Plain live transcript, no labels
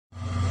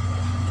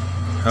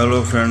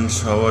Hello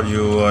friends, how are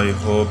you? I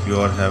hope you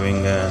are having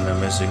an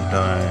amazing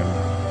time.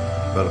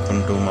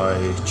 Welcome to my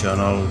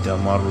channel, The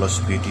Marvelous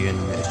Beauty in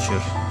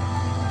Nature.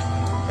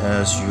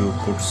 As you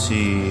could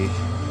see,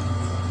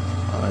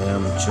 I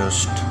am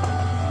just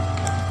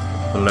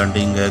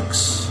blending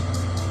eggs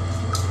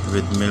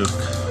with milk.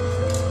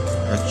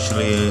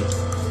 Actually,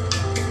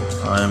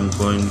 I am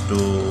going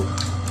to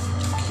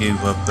give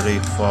a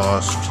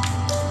breakfast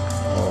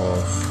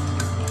of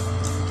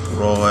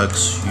raw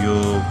eggs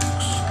yolks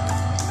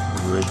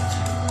with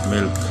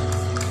milk.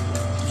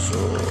 So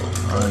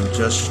I'm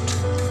just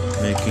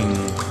making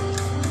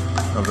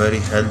a very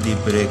healthy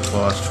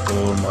breakfast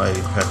for my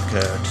pet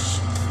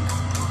cats.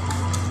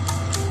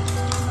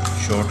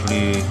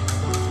 Shortly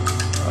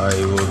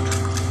I would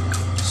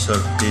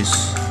serve this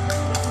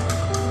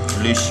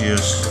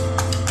delicious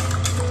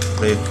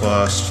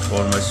breakfast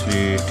for my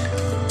sweet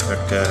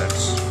pet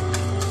cats.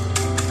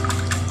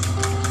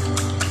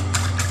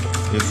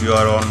 If you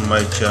are on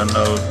my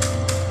channel,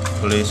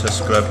 please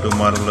subscribe to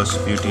Marvelous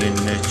Beauty in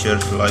Nature,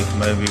 like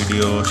my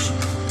videos,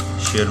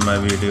 share my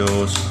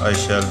videos. I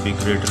shall be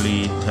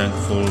greatly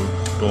thankful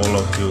to all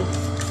of you.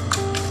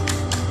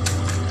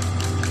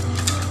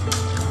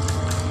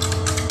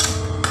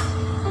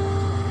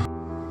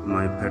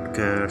 My pet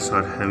cats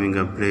are having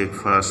a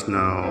breakfast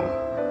now,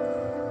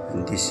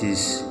 and this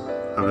is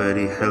a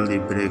very healthy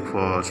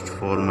breakfast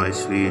for my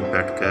sweet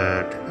pet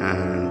cat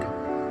and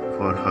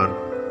for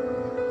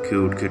her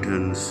cute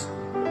kittens.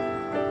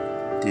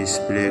 This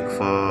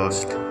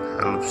breakfast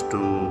helps to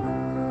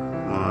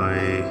my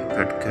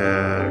pet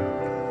cat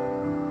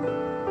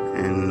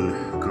in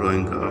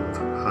growing up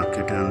her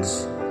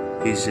kittens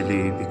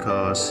easily,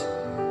 because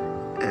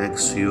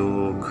eggs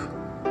yolk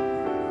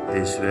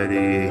is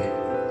very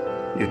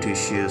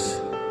nutritious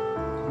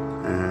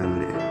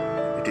and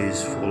it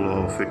is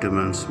full of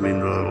vitamins,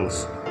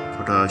 minerals,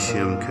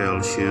 potassium,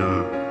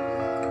 calcium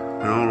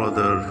and all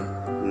other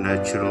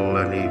natural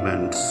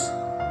elements.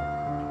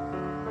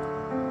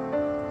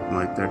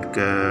 My pet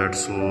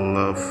cats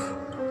love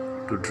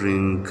to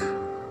drink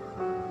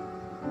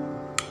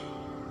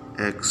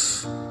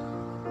eggs,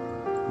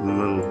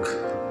 milk.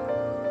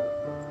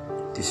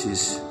 This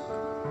is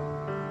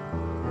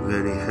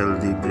very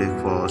healthy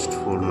breakfast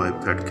for my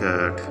pet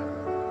cat.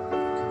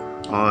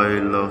 I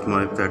love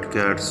my pet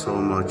cat so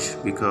much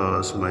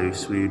because my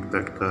sweet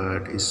pet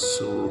cat is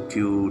so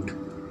cute,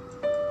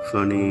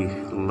 funny,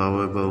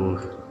 lovable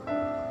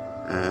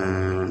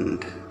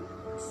and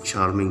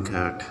charming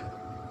cat.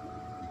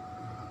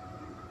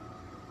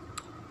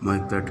 My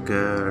pet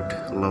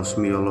cat loves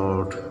me a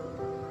lot,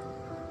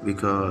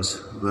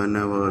 because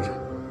whenever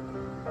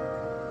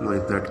my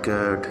pet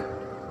cat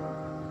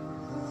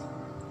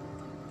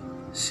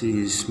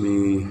sees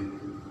me,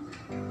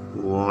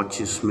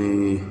 watches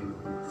me,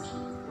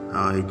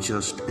 I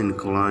just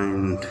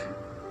inclined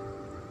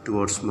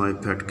towards my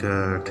pet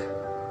cat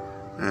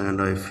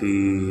and I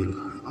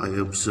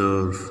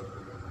observe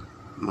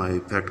my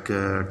pet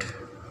cat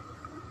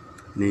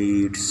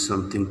needs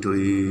something to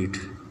eat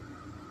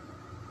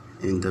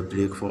in the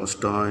breakfast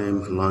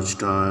time, lunch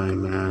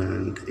time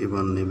and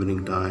even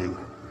evening time.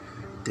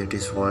 That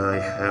is why I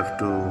have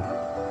to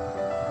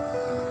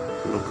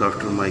look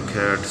after my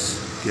cats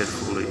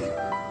carefully.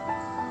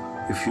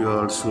 If you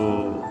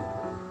also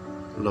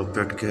love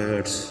pet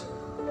cats,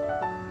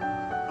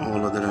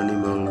 all other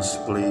animals,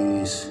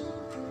 please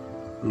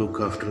look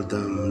after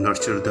them,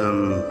 nurture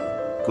them,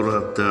 grow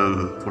up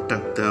them,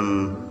 protect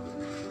them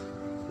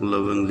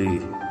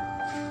lovingly.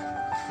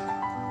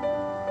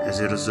 As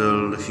a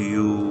result,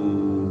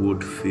 you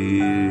would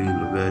feel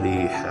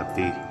very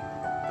happy,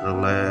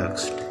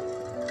 relaxed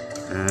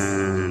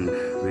and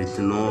with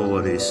no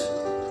worries.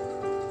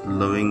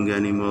 Loving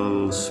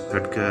animals,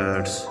 pet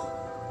cats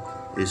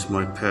is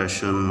my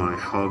passion, my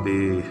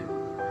hobby,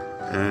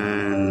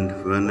 and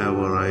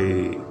whenever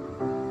I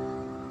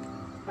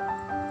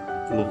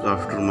look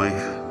after my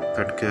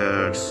pet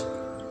cats,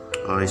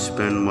 I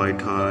spend my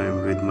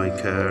time with my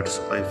cats,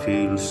 I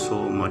feel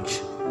so much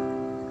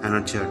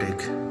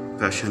energetic,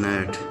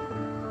 passionate,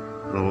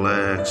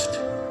 relaxed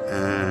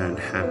and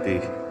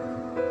happy.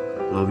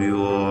 Love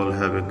you all,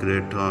 have a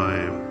great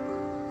time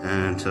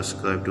and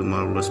subscribe to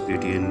Marvelous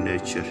Beauty in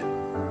Nature.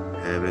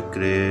 Have a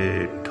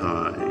great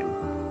time.